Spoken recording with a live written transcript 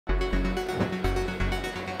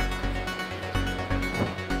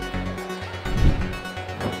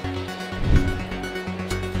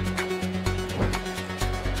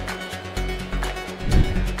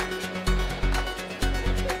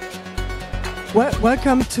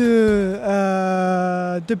Welcome to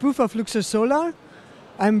the booth of Luxor Solar.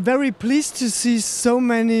 I'm very pleased to see so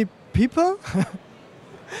many people.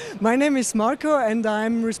 My name is Marco and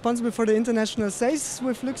I'm responsible for the international sales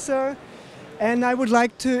with Luxor. And I would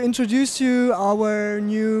like to introduce you our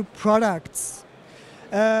new products.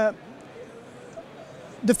 The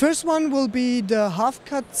first one will be the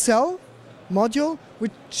half-cut cell module,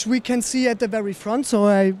 which we can see at the very front. So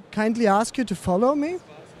I kindly ask you to follow me.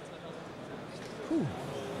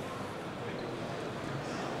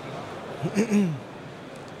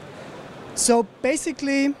 So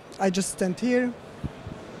basically, I just stand here.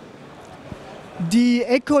 The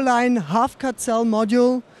Line half-cut cell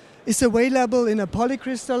module is available in a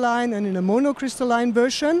polycrystalline and in a monocrystalline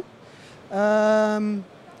version.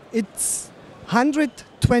 It's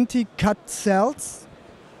 120 cut cells,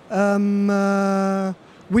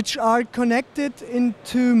 which are connected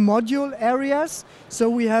into module areas. So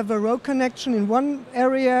we have a row connection in one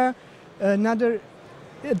area, another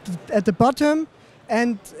at the bottom,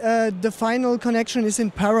 and the final connection is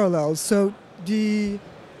in parallel. So the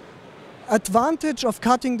advantage of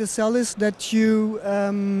cutting the cell is that you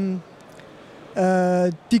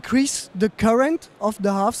decrease the current of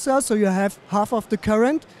the half cell, so you have half of the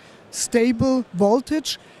current, stable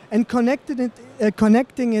voltage, and connecting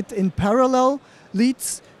it in parallel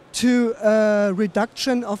leads to a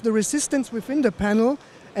reduction of the resistance within the panel,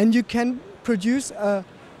 and you can produce a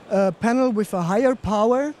panel with a higher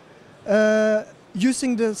power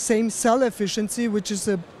using the same cell efficiency, which is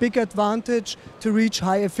a big advantage to reach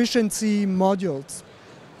high efficiency modules.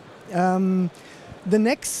 The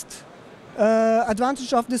next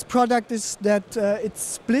advantage of this product is that it's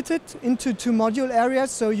split it into two module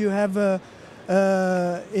areas. So you have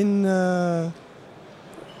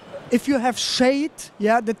if you have shade,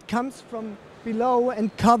 that comes from below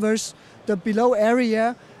and covers the below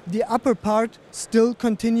area, the upper part still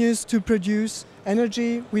continues to produce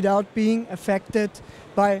energy without being affected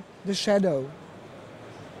by the shadow.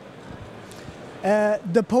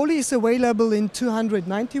 The poly is available in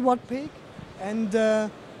 290 watt peak, and the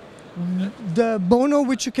mono,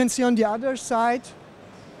 which you can see on the other side,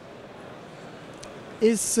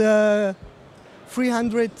 is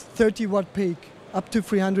 330 watt peak, up to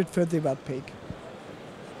 330 watt peak.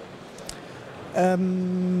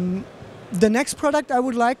 The next product I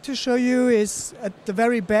would like to show you is at the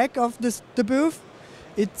very back of the booth.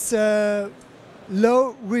 It's a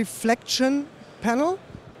low reflection panel.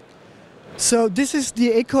 So this is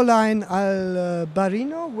the Line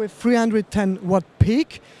Albarino with 310 watt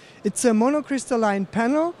peak. It's a monocrystalline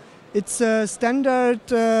panel. It's a standard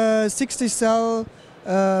 60 cell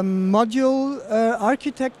module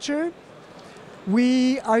architecture.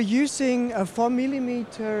 We are using a 4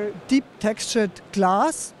 mm deep textured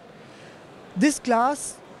glass. This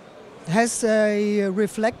glass has a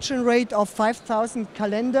reflection rate of 5,000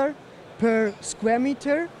 calendar per square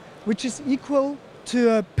meter, which is equal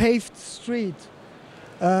to a paved street.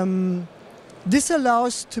 This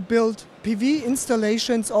allows to build PV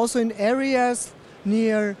installations also in areas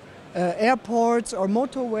near airports or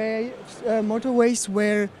motorways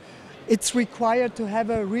where it's required to have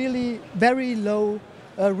a really very low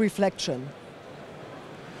reflection.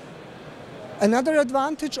 Another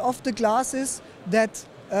advantage of the glass is that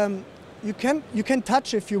you can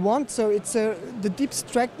touch if you want. So it's the deep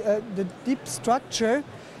structure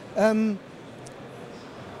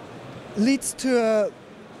leads to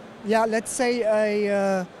let's say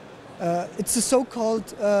it's a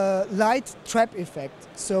so-called light trap effect.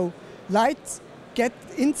 So light get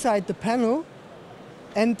inside the panel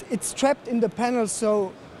and it's trapped in the panel,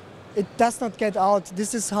 so it does not get out.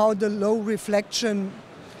 This is how the low reflection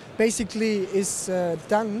basically is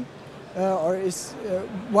done, or is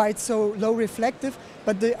why it's so low reflective.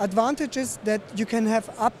 But the advantage is that you can have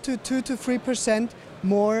up to 2 to 3%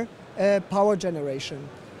 more power generation.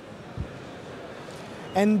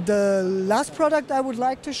 And the last product I would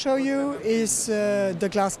like to show you is the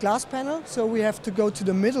glass panel. So we have to go to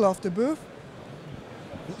the middle of the booth.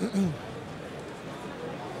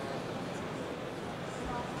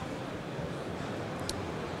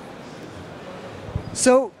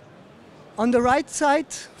 So on the right side,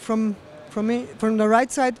 from the right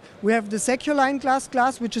side, we have the Line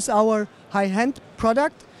GlassGlass, which is our high-end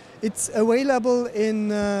product. It's available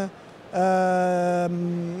in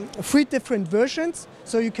 3 different versions.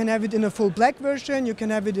 So you can have it in a full black version, you can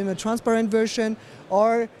have it in a transparent version,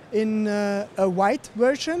 or in a white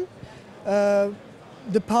version. The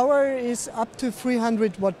power is up to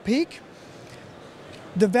 300 watt peak.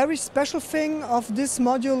 The very special thing of this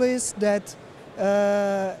module is that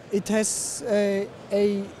it has a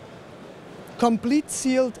complete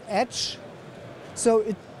sealed edge So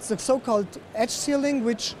it's a so-called edge sealing,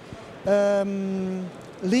 which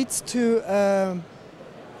leads to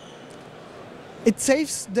it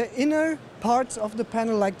saves the inner parts of the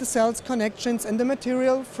panel, like the cells, connections, and the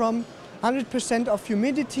material from 100% of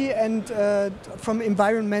humidity and from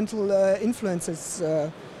environmental influences,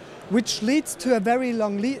 which leads to a very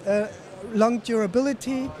long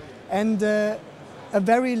durability and a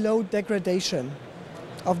very low degradation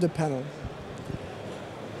of the panel.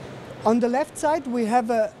 On the left side, we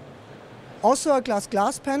have also a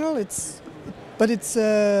glass panel. But it's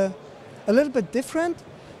a little bit different.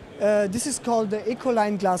 This is called the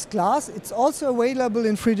Line GlassGlass. It's also available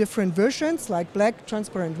in 3 different versions, like black,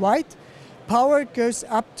 transparent, white. Power goes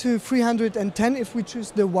up to 310 if we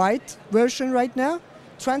choose the white version right now.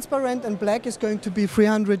 Transparent and black is going to be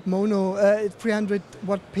 300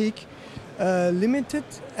 watt peak limited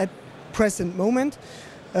at present moment.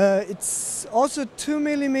 It's also 2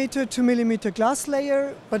 millimeter glass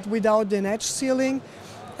layer, but without an edge sealing.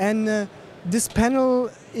 And this panel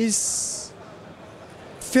is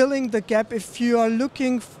filling the gap if you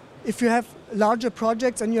have larger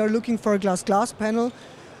projects and you are looking for a glass panel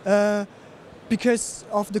because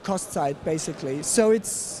of the cost side, basically. So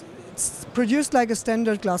it's produced like a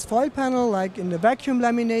standard glass foil panel, like in the vacuum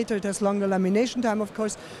laminator. It has longer lamination time, of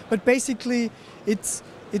course, but basically it's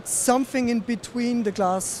something in between the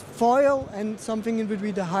glass foil and something in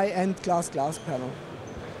between the high-end glass panel.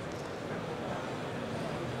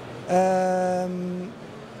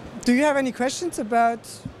 Do you have any questions about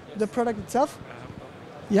the product itself?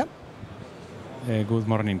 Yeah. Good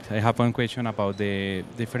morning. I have one question about the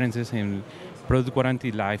differences in product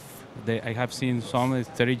warranty life. I have seen some is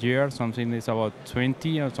 30 years, something is about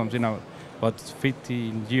 20, or something about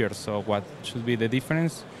 15 years. So what should be the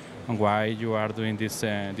difference and why you are doing this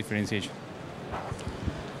differentiation?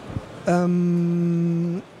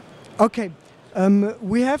 Okay.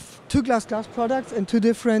 We have 2 glass products and 2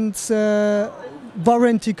 different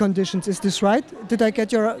warranty conditions. Is this right? Did I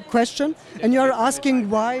get your question? And you're asking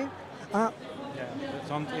why? Yeah,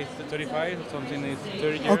 something is 35, something is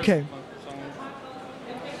 30 years. Okay.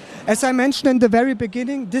 As I mentioned in the very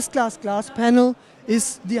beginning, this glass panel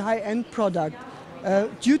is the high-end product.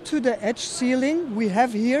 Due to the edge sealing we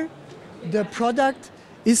have here, the product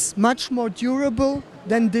is much more durable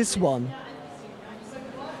than this one.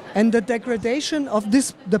 And the degradation of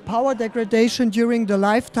this, the power degradation during the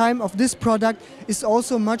lifetime of this product is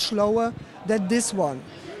also much lower than this one.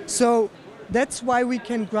 So that's why we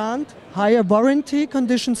can grant higher warranty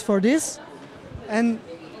conditions for this, and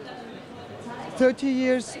 30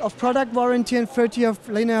 years of product warranty and 30 of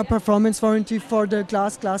linear performance warranty for the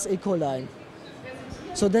GlassGlass Eco line.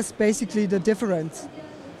 So that's basically the difference.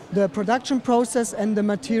 The production process and the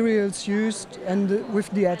materials used and with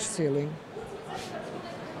the edge sealing.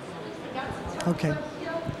 Okay.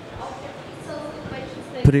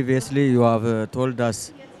 Previously you have told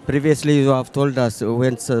us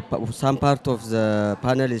when some part of the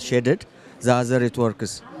panel is shaded, the other it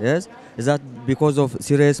works. Yes? Is that because of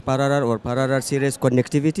serious parallel or parallel series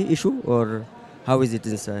connectivity issue, or how is it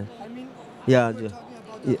inside? I mean, yeah.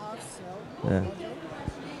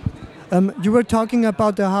 You were talking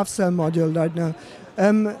about the half cell module right now.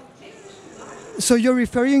 So you're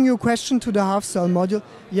referring your question to the half cell module.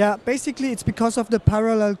 Yeah, basically it's because of the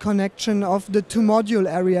parallel connection of the 2 module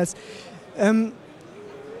areas.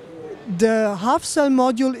 The half cell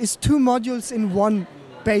module is 2 modules in one,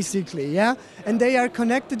 basically, yeah? And they are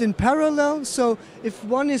connected in parallel, so if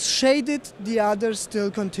one is shaded, the other still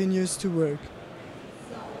continues to work.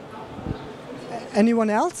 Anyone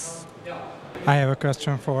else? I have a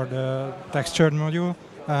question for the textured module.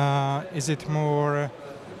 Is it more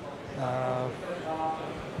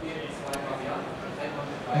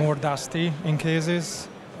dusty in cases?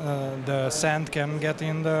 The sand can get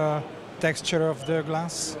in the texture of the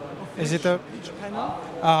glass. Is it Which panel?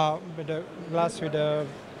 with the glass with a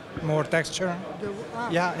more texture?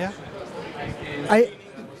 Yeah.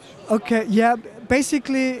 Okay, yeah.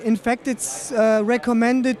 Basically, in fact, it's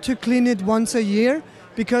recommended to clean it once a year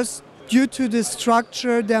because due to the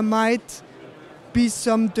structure, there might be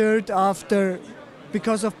some dirt after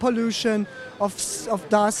because of pollution, of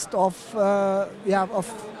dust, of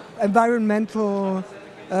environmental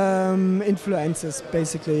influences,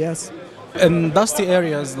 basically, yes. In dusty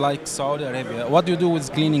areas like Saudi Arabia, what do you do with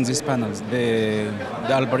cleaning these panels? The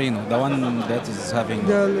Albarino, the one that is having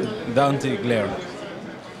the anti-glare.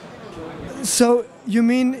 So you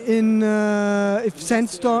mean in if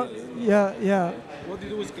sandstorm? Yeah. What do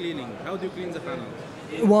you do with cleaning? How do you clean the panel?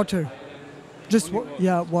 Water. Just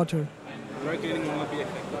water. Dry cleaning will not be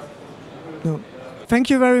effective. No. Thank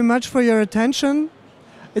you very much for your attention.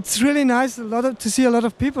 it's really nice to see a lot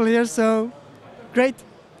of people here. So great.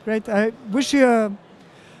 I wish you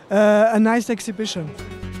a nice exhibition.